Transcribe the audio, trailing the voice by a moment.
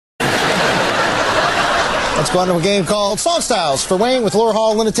Let's go on to a game called Song Styles for Wayne with Laura Hall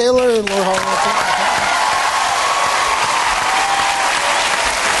and Linda Taylor. Laura Hall and Linda Taylor.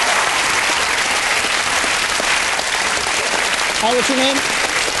 Hi, what's your name?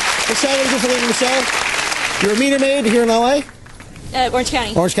 Michelle, what do you do for a living, Michelle? You're a meter maid here in L.A.? Orange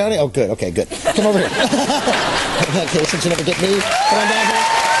County. Orange County? Oh, good. Okay, good. Come over here. Okay, since you never get me. Come on down here.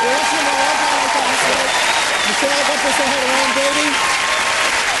 You're listening to Orange County. Michelle, go for say hi to Wayne Brady.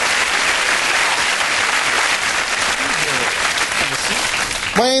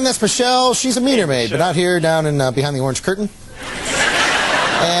 Wayne, that's Michelle. She's a meter maid, but not here, down in behind the orange curtain.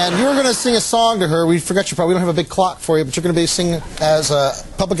 And you were going to sing a song to her. We forgot you probably don't have a big clock for you, but you're going to be singing as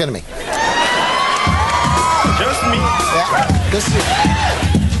Public Enemy. Just me. Yeah, this is you.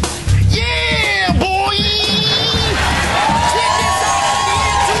 Yeah, boy! Check this out,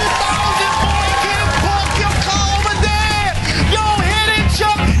 2000, boy, can park your car over there. Yo, hit it,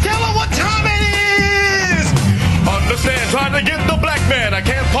 Chuck. Tell her what time it is. Understand, trying to get the black man. I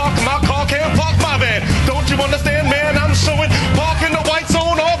can't park my car, can't park my van. Don't you understand, man? I'm showing. Parking the white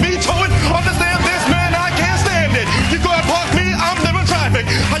zone or be towing. Understand this, man? I can't stand it. You go and park me, I'm living traffic.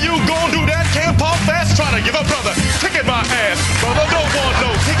 How you gonna do that? Can't park fast. Try to give a brother ticket my ass. Brother don't want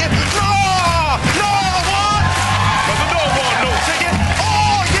no ticket. No, no, what? Brother don't want no ticket.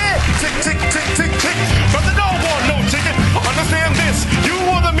 Oh yeah, tick, tick, tick, tick, tick. Brother don't want no ticket. Understand this? You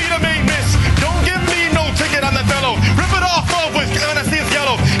are the meter maid, miss. Don't give me no ticket. I'm that fellow. Rip it off of with honesty is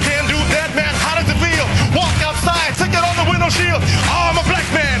yellow. Can't do that, man. How does it feel? Walk outside, ticket on the window shield. I'm a black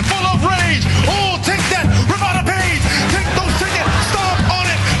man, full of rage. Oh, take that, rip out a page. Take those tickets, stomp on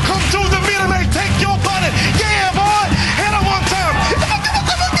it. Come to the meter maid, take your button. Yeah, boy, hit it one time.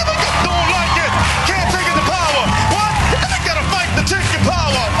 Don't like it, can't take it to power. What? Gotta fight the ticket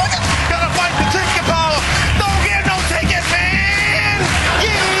power. Gotta fight the ticket power. Don't get no ticket, man.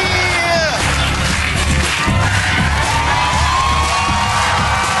 Yeah.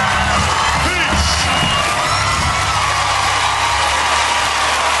 Peace.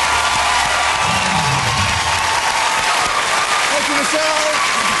 Thank you, Michelle.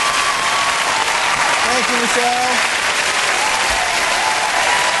 Thank you, Michelle.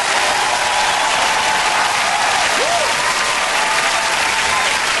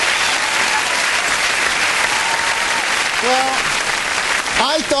 Well,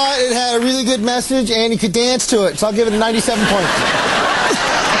 I thought it had a really good message and you could dance to it, so I'll give it a 97 points.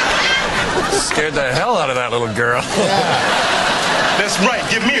 Scared the hell out of that little girl. That's right.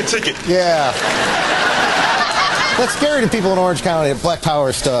 Give me a ticket. Yeah. That's scary to people in Orange County at Black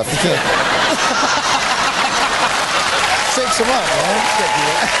Power stuff. You can't. Shakes them up,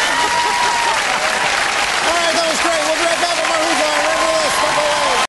 man.